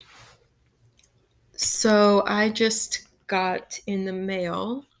So I just got in the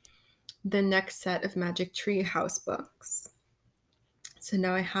mail the next set of Magic Tree House books. So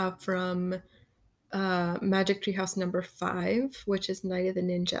now I have from Magic Tree House number 5, which is Night of the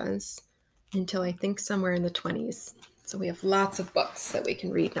Ninjas, until I think somewhere in the 20s. So we have lots of books that we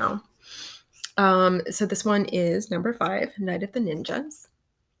can read now. So this one is number 5, Night of the Ninjas.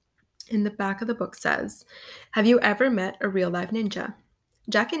 In the back of the book says, "Have you ever met a real live ninja?"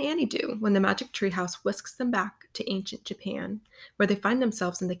 Jack and Annie do when the Magic Tree House whisks them back to ancient Japan, where they find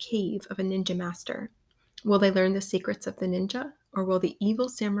themselves in the cave of a ninja master. Will they learn the secrets of the ninja, or will the evil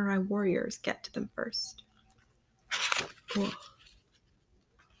samurai warriors get to them first? Cool.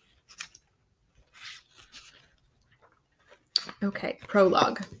 Okay,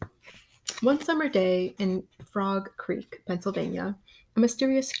 prologue. One summer day in Frog Creek, Pennsylvania, a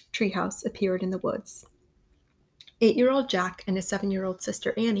mysterious treehouse appeared in the woods. 8-year-old Jack and his 7-year-old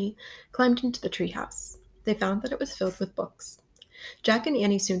sister Annie climbed into the treehouse. They found that it was filled with books. Jack and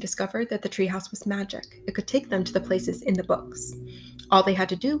Annie soon discovered that the treehouse was magic. It could take them to the places in the books. All they had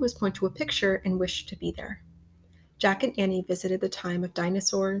to do was point to a picture and wish to be there. Jack and Annie visited the time of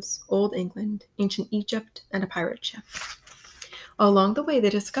dinosaurs, Old England, ancient Egypt, and a pirate ship. Along the way,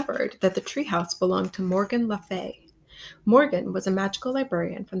 they discovered that the treehouse belonged to Morgan Le Fay. Morgan was a magical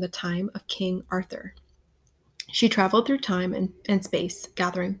librarian from the time of King Arthur. She traveled through time and space,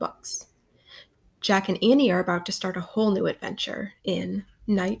 gathering books. Jack and Annie are about to start a whole new adventure in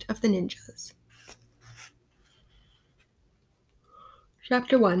Night of the Ninjas.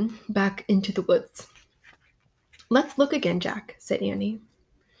 Chapter 1, Back into the Woods. "Let's look again, Jack," said Annie.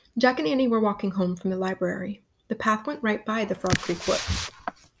 Jack and Annie were walking home from the library. The path went right by the Frog Creek woods.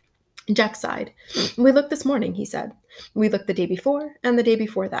 Jack sighed. "We looked this morning," he said. "We looked the day before, and the day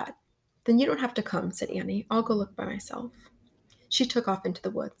before that." "Then you don't have to come," said Annie. "I'll go look by myself." She took off into the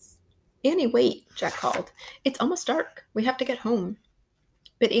woods. "Annie, wait," Jack called. "It's almost dark. We have to get home."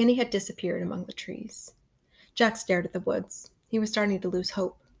 But Annie had disappeared among the trees. Jack stared at the woods. He was starting to lose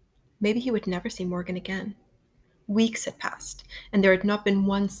hope. Maybe he would never see Morgan again. Weeks had passed, and there had not been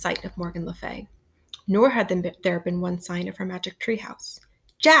one sight of Morgan Le Fay. Nor had there been one sign of her magic treehouse.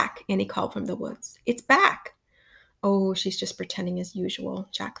 "Jack!" Annie called from the woods. "It's back!" "Oh, she's just pretending as usual,"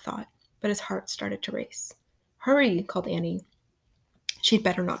 Jack thought, but his heart started to race. "Hurry!" called Annie. "She'd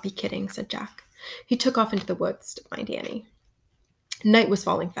better not be kidding," said Jack. He took off into the woods to find Annie. Night was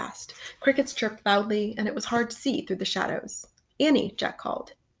falling fast. Crickets chirped loudly, and it was hard to see through the shadows. "Annie," Jack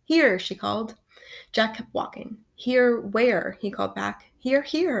called. "Here," she called. Jack kept walking. "Here where?" he called back. "Here,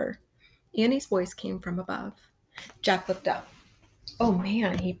 here." Annie's voice came from above. Jack looked up. "Oh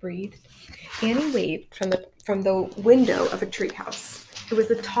man," he breathed. Annie waved from the window of a treehouse. It was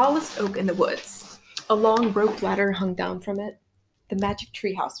the tallest oak in the woods. A long rope ladder hung down from it. The magic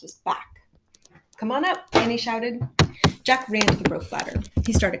treehouse was back. "Come on up," Annie shouted. Jack ran to the rope ladder.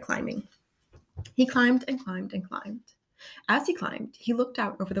 He started climbing. He climbed and climbed and climbed. As he climbed, he looked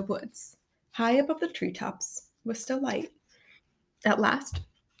out over the woods. High above the treetops was still light. At last,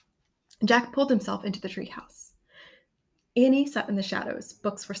 Jack pulled himself into the treehouse. Annie sat in the shadows.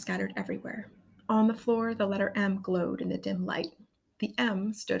 Books were scattered everywhere. On the floor, the letter M glowed in the dim light. The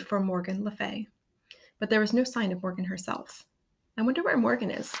M stood for Morgan Le Fay. But there was no sign of Morgan herself. "I wonder where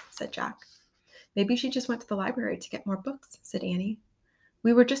Morgan is," said Jack. "Maybe she just went to the library to get more books," said Annie.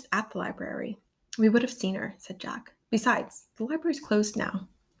 "We were just at the library. We would have seen her," said Jack. "Besides, the library's closed now."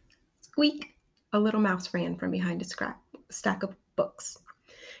 Squeak! A little mouse ran from behind a stack of books.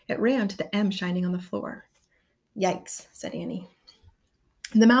 It ran to the M shining on the floor. "Yikes," said Annie.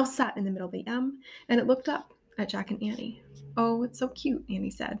 The mouse sat in the middle of the M, and it looked up at Jack and Annie. "Oh, it's so cute,"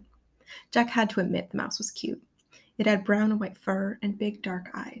 Annie said. Jack had to admit the mouse was cute. It had brown and white fur and big dark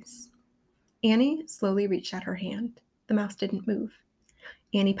eyes. Annie slowly reached out her hand. The mouse didn't move.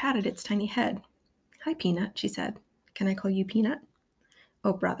 Annie patted its tiny head. "Hi, Peanut," she said. "Can I call you Peanut?"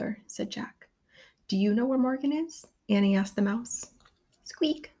 "Oh, brother," said Jack. "Do you know where Morgan is?" Annie asked the mouse.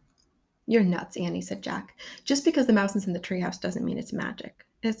 Squeak. "You're nuts," Annie said Jack. "Just because the mouse is in the treehouse doesn't mean it's magic.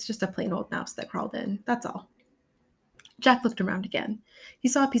 It's just a plain old mouse that crawled in, that's all." Jack looked around again. He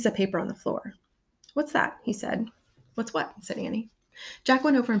saw a piece of paper on the floor. "What's that?" he said. "What's what?" said Annie. Jack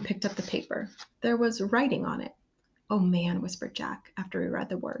went over and picked up the paper. There was writing on it. "Oh, man," whispered Jack after he read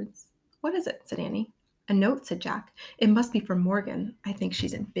the words. "What is it?" said Annie. "A note," said Jack. "It must be from Morgan. I think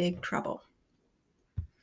she's in big trouble."